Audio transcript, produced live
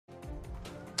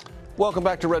Welcome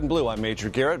back to Red and Blue. I'm Major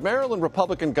Garrett. Maryland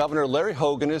Republican Governor Larry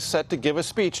Hogan is set to give a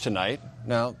speech tonight.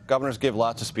 Now, governors give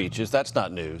lots of speeches. That's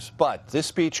not news. But this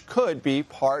speech could be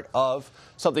part of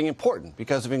something important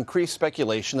because of increased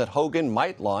speculation that Hogan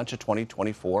might launch a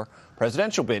 2024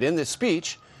 presidential bid. In this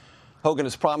speech, Hogan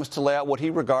has promised to lay out what he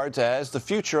regards as the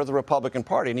future of the Republican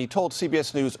Party. And he told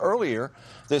CBS News earlier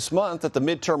this month that the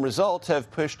midterm results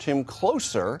have pushed him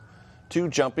closer to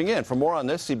jumping in. For more on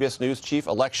this, CBS News chief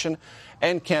election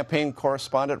and campaign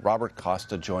correspondent Robert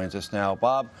Costa joins us now.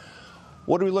 Bob,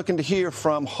 what are we looking to hear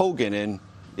from Hogan, and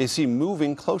is he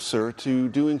moving closer to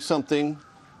doing something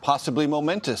possibly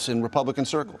momentous in Republican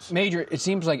circles? Major, it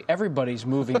seems like everybody's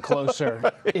moving closer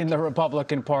right. in the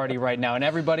Republican Party right now, and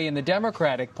everybody in the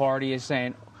Democratic Party is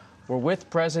saying, we're with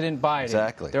President Biden.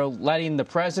 Exactly. They're letting the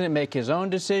president make his own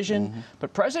decision.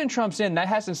 But President Trump's in. That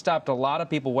hasn't stopped a lot of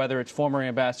people, whether it's former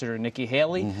Ambassador Nikki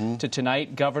Haley to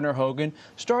tonight, Governor Hogan,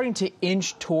 starting to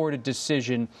inch toward a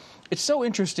decision. It's so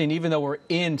interesting, even though we're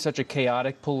in such a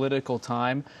chaotic political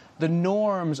time, the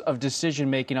norms of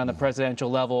decision-making on the presidential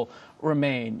level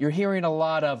remain. You're hearing a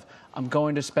lot of, I'm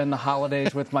going to spend the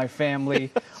holidays with my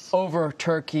family over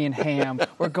turkey and ham.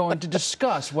 We're going to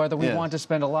discuss whether we want to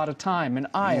spend a lot of time in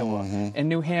Iowa and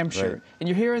New Hampshire. Right. And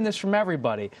you're hearing this from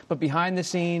everybody. But behind the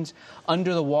scenes,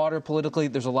 under the water politically,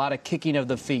 there's a lot of kicking of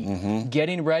the feet.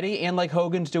 Getting ready, and like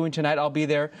Hogan's doing tonight, I'll be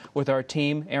there with our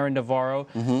team, Aaron Navarro,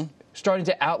 starting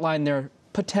to outline their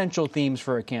potential themes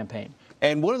for a campaign.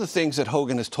 And one of the things that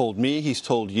Hogan has told me, he's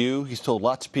told you, he's told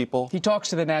lots of people. He talks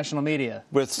to the national media.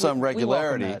 With some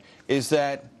regularity, is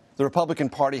that the Republican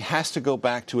Party has to go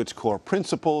back to its core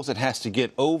principles. It has to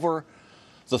get over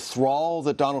the thrall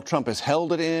that Donald Trump has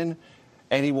held it in,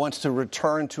 and he wants to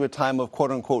return to a time of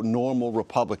quote-unquote normal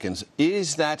Republicans.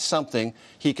 Is that something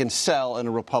he can sell in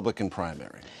a Republican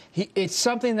primary? It's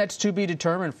something that's to be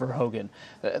determined for Hogan.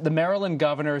 The Maryland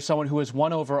governor is someone who has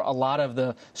won over a lot of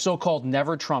the so-called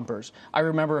never-Trumpers. I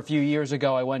remember a few years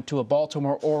ago I went to a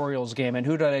Baltimore Orioles game, and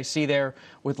who did I see there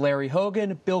with Larry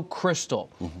Hogan? Bill Kristol,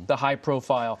 the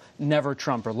high-profile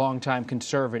never-Trumper, longtime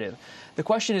conservative. The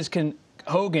question is, can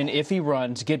Hogan, if he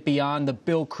runs, get beyond the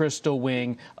Bill Kristol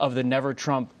wing of the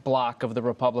never-Trump block of the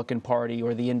Republican Party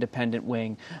or the independent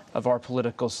wing of our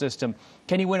political system?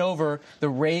 Can he win over the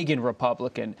Reagan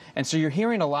Republican? And so you're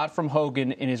hearing a lot from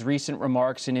Hogan in his recent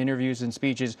remarks and interviews and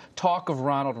speeches, talk of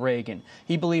Ronald Reagan.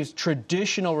 He believes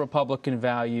traditional Republican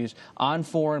values on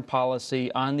foreign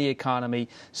policy, on the economy,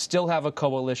 still have a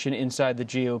coalition inside the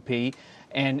GOP.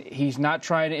 And he's not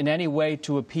trying in any way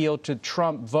to appeal to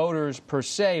Trump voters per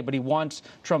se, but he wants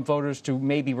Trump voters to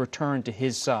maybe return to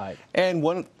his side. And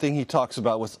one thing he talks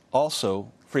about with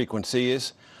also frequency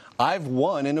is, I've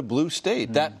won in a blue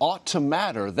state. That ought to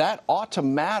matter. That ought to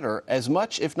matter as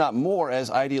much, if not more, as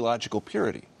ideological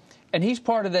purity. And he's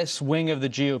part of this wing of the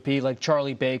GOP, like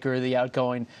Charlie Baker, the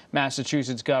outgoing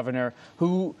Massachusetts governor,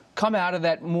 who come out of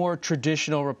that more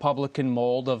traditional Republican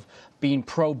mold of being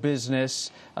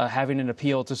pro-business, having an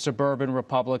appeal to suburban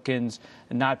Republicans,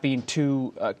 and not being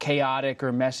too chaotic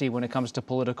or messy when it comes to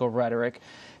political rhetoric.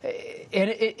 And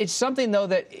it's something, though,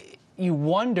 that you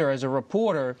wonder as a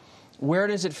reporter, where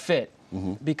does it fit?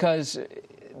 Because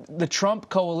the Trump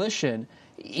coalition,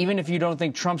 even if you don't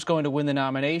think Trump's going to win the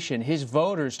nomination, his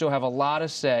voters still have a lot of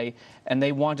say, and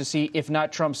they want to see, if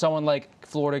not Trump, someone like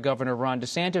Florida Governor Ron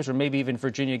DeSantis or maybe even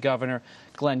Virginia Governor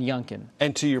Glenn Youngkin.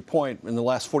 And to your point, in the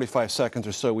last 45 seconds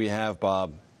or so we have,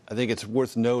 Bob, I think it's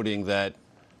worth noting that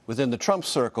within the Trump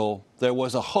circle, there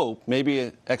was a hope,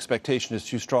 maybe expectation is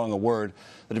too strong a word,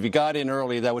 that if he got in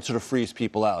early, that would sort of freeze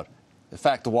people out. In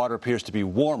fact, the water appears to be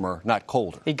warmer, not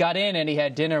colder. He got in and he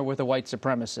had dinner with a white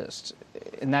supremacist.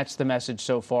 And that's the message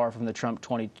so far from the Trump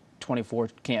 2024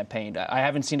 campaign. I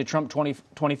haven't seen a Trump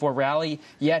 2024 rally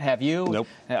yet, have you? Nope.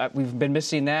 We've been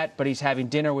missing that, but he's having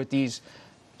dinner with these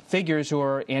figures who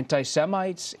are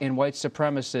anti-Semites and white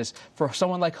supremacists. For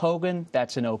someone like Hogan,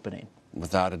 that's an opening.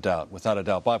 Without a doubt. Without a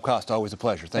doubt. Bob Costa, always a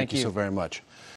pleasure. Thank you so very much.